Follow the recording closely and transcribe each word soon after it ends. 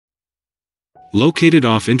Located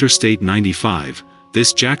off Interstate 95,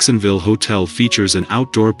 this Jacksonville hotel features an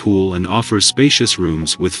outdoor pool and offers spacious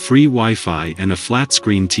rooms with free Wi-Fi and a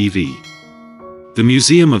flat-screen TV. The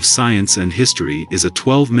Museum of Science and History is a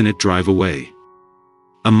 12-minute drive away.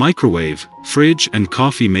 A microwave, fridge and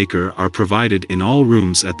coffee maker are provided in all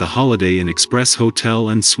rooms at the Holiday Inn Express Hotel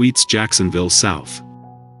and Suites Jacksonville South.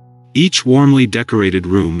 Each warmly decorated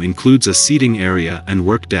room includes a seating area and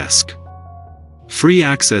work desk. Free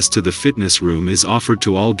access to the fitness room is offered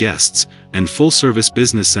to all guests, and full-service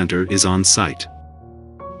business center is on site.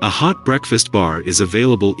 A hot breakfast bar is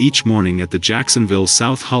available each morning at the Jacksonville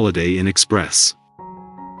South Holiday Inn Express.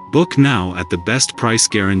 Book now at the best price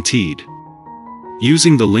guaranteed,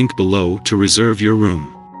 using the link below to reserve your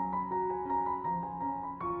room.